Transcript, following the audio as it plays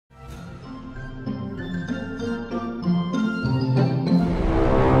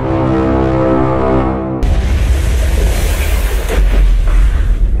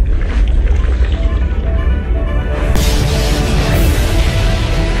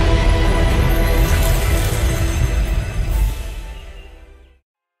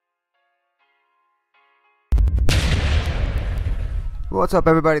What's up,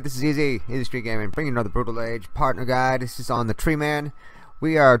 everybody? This is EZE Street Gaming, bringing another Brutal Age partner guide. This is on the Treeman.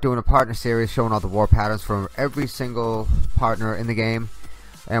 We are doing a partner series showing all the war patterns from every single partner in the game,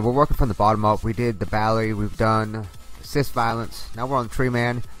 and we're working from the bottom up. We did the Bally, we've done assist violence. Now we're on the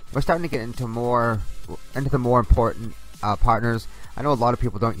Treeman. We're starting to get into the more important partners. I know a lot of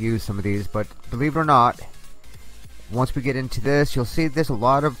people don't use some of these, but believe it or not, once we get into this, you'll see there's a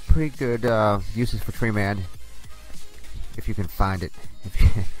lot of pretty good uses for Treeman. If you can find it, if you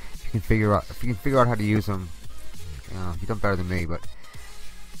can figure out how to use them, you've done better than me. But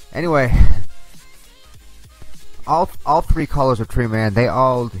anyway, all three colors of Treeman, they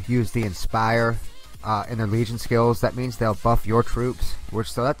all use the Inspire in their Legion skills. That means they'll buff your troops,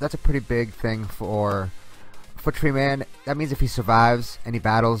 that's a pretty big thing for Treeman. That means if he survives any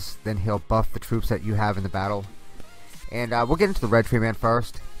battles, then he'll buff the troops that you have in the battle. And we'll get into the red Treeman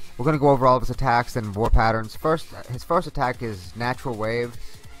first. We're going to go over all of his attacks and war patterns. His first attack is Natural Wave.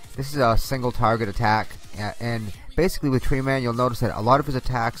 This is a single target attack, and basically with Treeman, you'll notice that a lot of his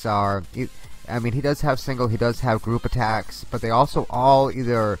attacks are, I mean, he does have single, he does have group attacks, but they also all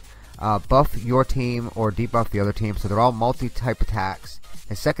either buff your team or debuff the other team, so they're all multi-type attacks.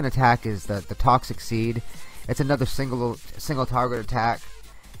 His second attack is the Toxic Seed. It's another single target attack,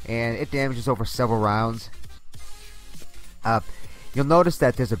 and it damages over several rounds. You'll notice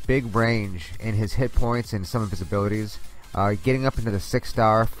that there's a big range in his hit points and some of his abilities. Getting up into the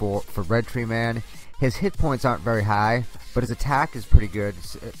 6-star for red Treeman, his hit points aren't very high, but his attack is pretty good.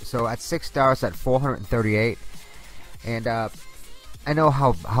 So at 6 stars, at 438, and I know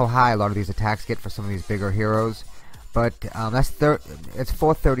how high a lot of these attacks get for some of these bigger heroes, but it's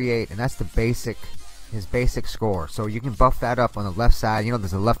 438, and that's his basic score. So you can buff that up on the left side. You know,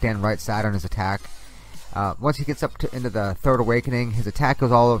 there's a left and right side on his attack. Once he gets up into the Third Awakening, his attack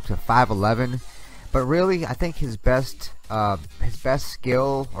goes all up to 511. But really, I think his best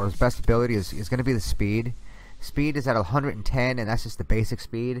skill or his best ability is going to be the speed. Speed is at 110, and that's just the basic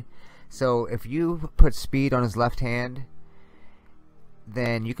speed. So if you put speed on his left hand,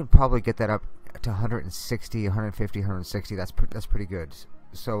 then you can probably get that up to 160, 150, 160. That's pretty good.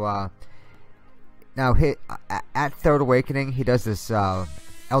 So now at Third Awakening, he does this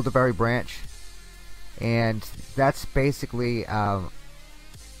Elderberry Branch. And that's basically a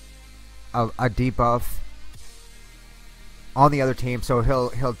debuff on the other team. So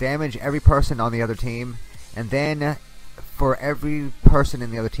he'll damage every person on the other team, and then for every person in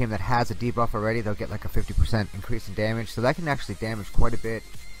the other team that has a debuff already, they'll get like a 50% increase in damage. So that can actually damage quite a bit.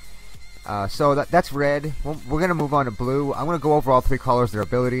 So that's red. We're gonna move on to blue. I'm gonna go over all three colors, their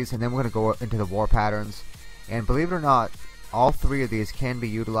abilities, and then we're gonna go into the war patterns. And believe it or not, all three of these can be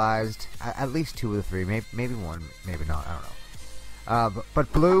utilized, at least two of the three, maybe one, maybe not, I don't know.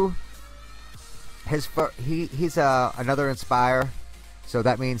 But blue, he's another Inspire, so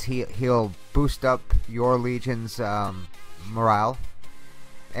that means he'll boost up your Legion's morale.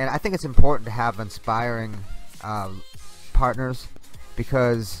 And I think it's important to have inspiring partners,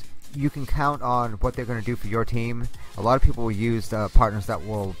 because you can count on what they're going to do for your team. A lot of people will use partners that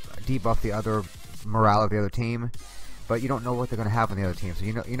will debuff the other morale of the other team, but you don't know what they're going to have on the other team, so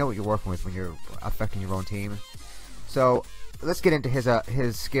you know what you're working with when you're affecting your own team. So let's get into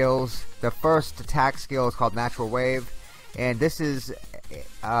his skills. The first attack skill is called Natural Wave, and this is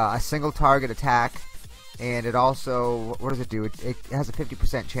a single target attack, and it also, what does it do? It has a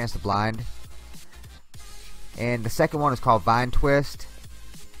 50% chance to blind. And the second one is called Vine Twist,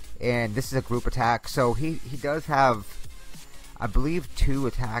 and this is a group attack. So he does have, I believe, 2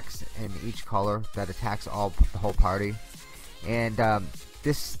 attacks in each color that attacks the whole party, and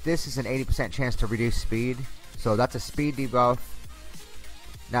this is an 80% chance to reduce speed, so that's a speed debuff.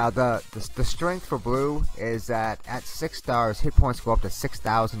 Now the strength for blue is that at 6 stars, hit points go up to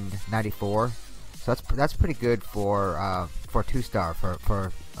 6,094, so that's pretty good for 2-star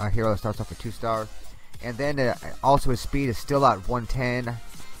for a hero that starts off with 2-star. And then also his speed is still at 110.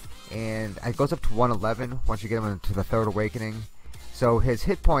 And it goes up to 111 once you get him into the Third Awakening. So his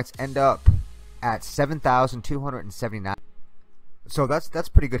hit points end up at 7,279. So that's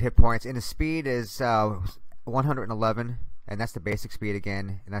pretty good hit points. And his speed is 111, and that's the basic speed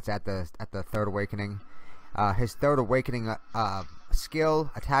again, and that's at the Third Awakening. His Third Awakening attack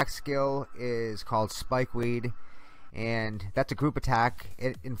skill is called Spikeweed, and that's a group attack.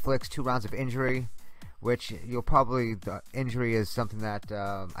 It inflicts 2 rounds of injury, which the injury is something that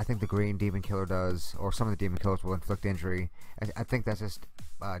I think the green demon killer does, or some of the demon killers will inflict injury. I think that's just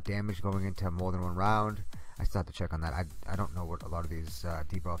damage going into more than 1 round. I still have to check on that. I don't know what a lot of these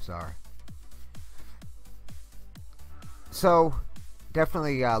debuffs are. So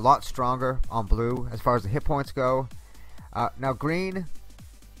definitely a lot stronger on blue as far as the hit points go. Now green,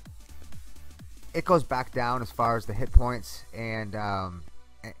 it goes back down as far as the hit points and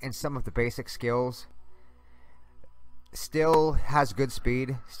some of the basic skills. Still has good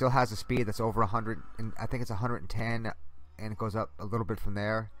speed, still has a speed that's over 100, and I think it's 110, and it goes up a little bit from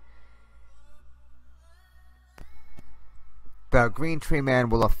there. The green Treeman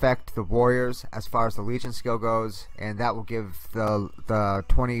will affect the warriors as far as the Legion skill goes, and that will give the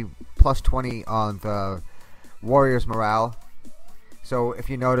plus 20 on the warriors morale. So if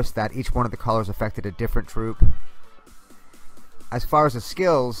you notice that each one of the colors affected a different troop. As far as the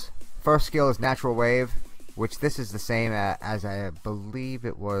skills, first skill is Natural Wave, which this is the same as I believe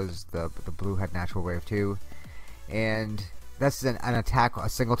it was the blue had Natural Wave too, and that's an attack, a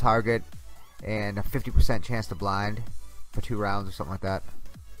single target, and a 50% chance to blind for 2 rounds or something like that.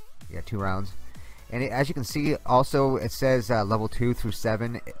 Yeah, 2 rounds. And as you can see, also it says level 2 through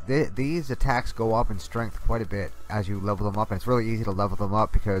 7. These attacks go up in strength quite a bit as you level them up, and it's really easy to level them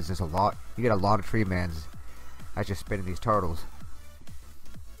up because there's a lot. You get a lot of Treemans as you're spinning these turtles.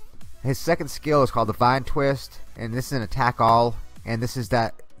 His second skill is called the Vine Twist, and this is an attack all, and this is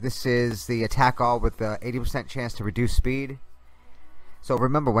the attack all with the 80% chance to reduce speed. So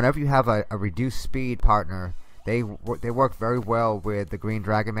remember, whenever you have a reduced speed partner, they work very well with the Green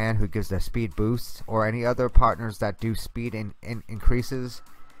Dragon Man, who gives the speed boosts, or any other partners that do speed increases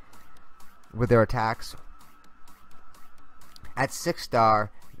with their attacks. At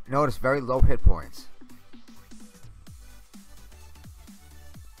 6-star, notice very low hit points.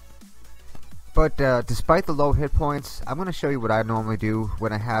 But despite the low hit points, I'm going to show you what I normally do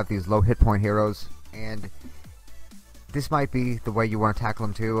when I have these low hit point heroes, and this might be the way you want to tackle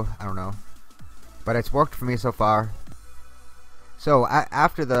them too, I don't know. But it's worked for me so far. So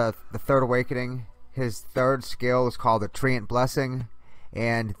after the third awakening, his third skill is called the Treant Blessing,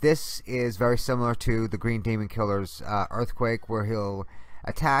 and this is very similar to the Green Demon Killer's Earthquake, where he'll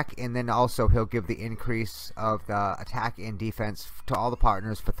attack, and then also he'll give the increase of the attack and defense to all the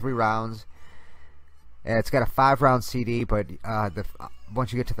partners for 3 rounds. It's got a 5-round CD, but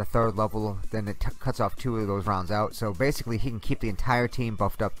once you get to the 3rd level, then it cuts off 2 of those rounds out. So basically, he can keep the entire team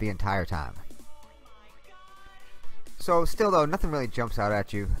buffed up the entire time. So still though, nothing really jumps out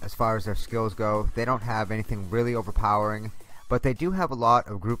at you as far as their skills go. They don't have anything really overpowering, but they do have a lot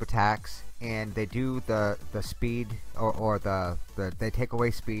of group attacks, and they do the speed, or they take away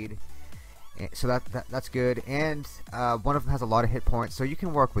speed. So that's good, and one of them has a lot of hit points, so you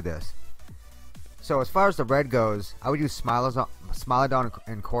can work with this. So as far as the red goes, I would use Smilodon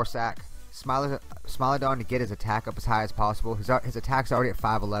and Corsac. Smilodon to get his attack up as high as possible. His attack's already at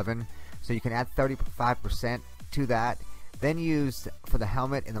 511, so you can add 35% to that. Then use, for the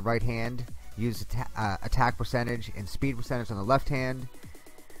helmet in the right hand, use attack percentage and speed percentage on the left hand.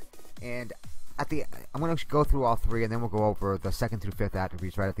 And I'm going to go through all 3, and then we'll go over the 2nd through 5th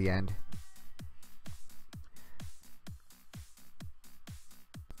attributes right at the end.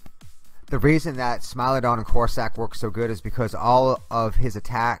 The reason that Smilodon and Corsac work so good is because all of his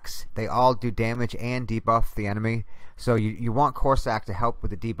attacks, they all do damage and debuff the enemy. So you want Corsac to help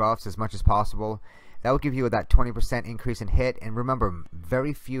with the debuffs as much as possible. That will give you that 20% increase in hit, and remember,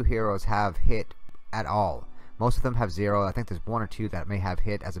 very few heroes have hit at all. Most of them have 0. I think there's 1 or 2 that may have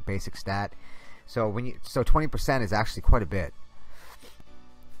hit as a basic stat. So 20% is actually quite a bit.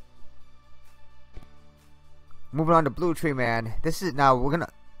 Moving on to Blue Treeman.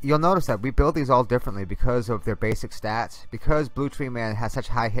 You'll notice that we build these all differently because of their basic stats. Because Blue Treeman has such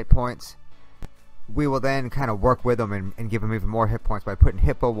high hit points, we will then kind of work with them and give him even more hit points by putting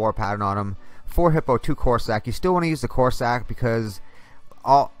Hippo War Pattern on him. 4 Hippo, 2 Corsac. You still want to use the Corsac because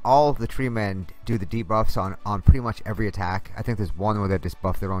all of the Treemen do the debuffs on pretty much every attack. I think there's one where they just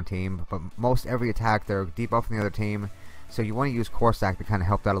buff their own team, but most every attack they're debuffing the other team. So you want to use Corsac to kind of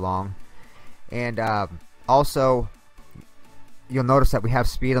help that along. And also, you'll notice that we have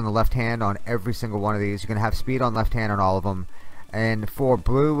speed on the left hand on every single one of these. You're going to have speed on left hand on all of them. And for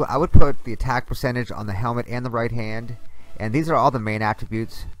blue, I would put the attack percentage on the helmet and the right hand. And these are all the main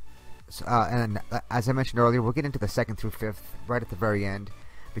attributes. And as I mentioned earlier, we'll get into the 2nd through 5th right at the very end.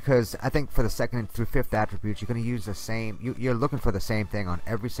 Because I think for the 2nd through 5th attributes, you're going to use the same. You're looking for the same thing on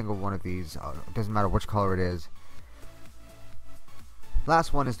every single one of these. It doesn't matter which color it is.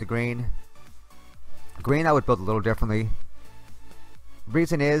 Last one is the green. Green I would build a little differently.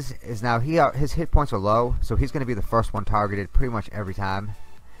 Reason is now his hit points are low, so he's going to be the first one targeted pretty much every time.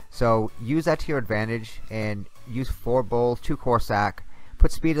 So use that to your advantage and use 4 Bull, 2 Corsac.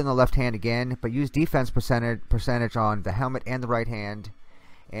 Put speed in the left hand again, but use defense percentage on the helmet and the right hand,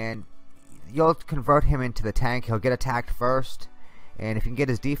 and you'll convert him into the tank. He'll get attacked first, and if you can get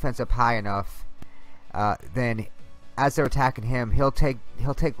his defense up high enough, then as they're attacking him, he'll take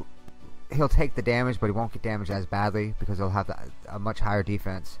the damage, but he won't get damaged as badly because he'll have a much higher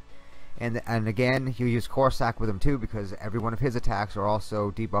defense. And again, you use Corsac with him too, because every one of his attacks are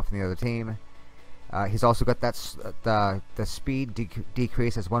also debuffing the other team. He's also got the speed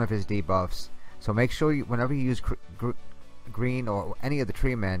decrease as one of his debuffs. So make sure whenever you use green or any of the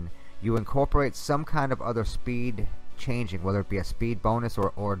Treemen, you incorporate some kind of other speed changing, whether it be a speed bonus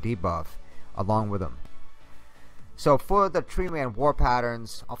or a debuff, along with them. So for the Treeman war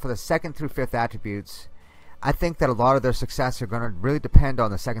patterns, for the 2nd through 5th attributes, I think that a lot of their success are going to really depend on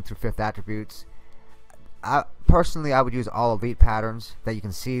the 2nd through 5th attributes. Personally, I would use all elite patterns that you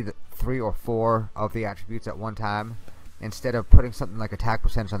can see 3 or 4 of the attributes at one time, instead of putting something like attack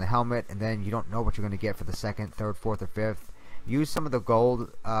percentage on the helmet and then you don't know what you're going to get for the 2nd, 3rd, 4th, or 5th. Use some of the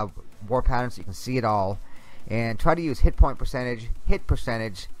gold war patterns so you can see it all, and try to use hit point percentage, hit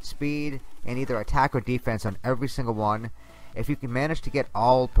percentage, speed, and either attack or defense on every single one. If you can manage to get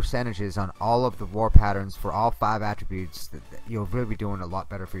all percentages on all of the war patterns for all 5 attributes, you'll really be doing a lot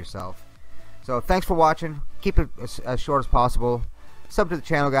better for yourself. So thanks for watching. Keep it as short as possible. Sub to the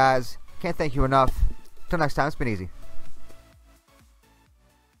channel, guys. Can't thank you enough. Till next time, it's been easy.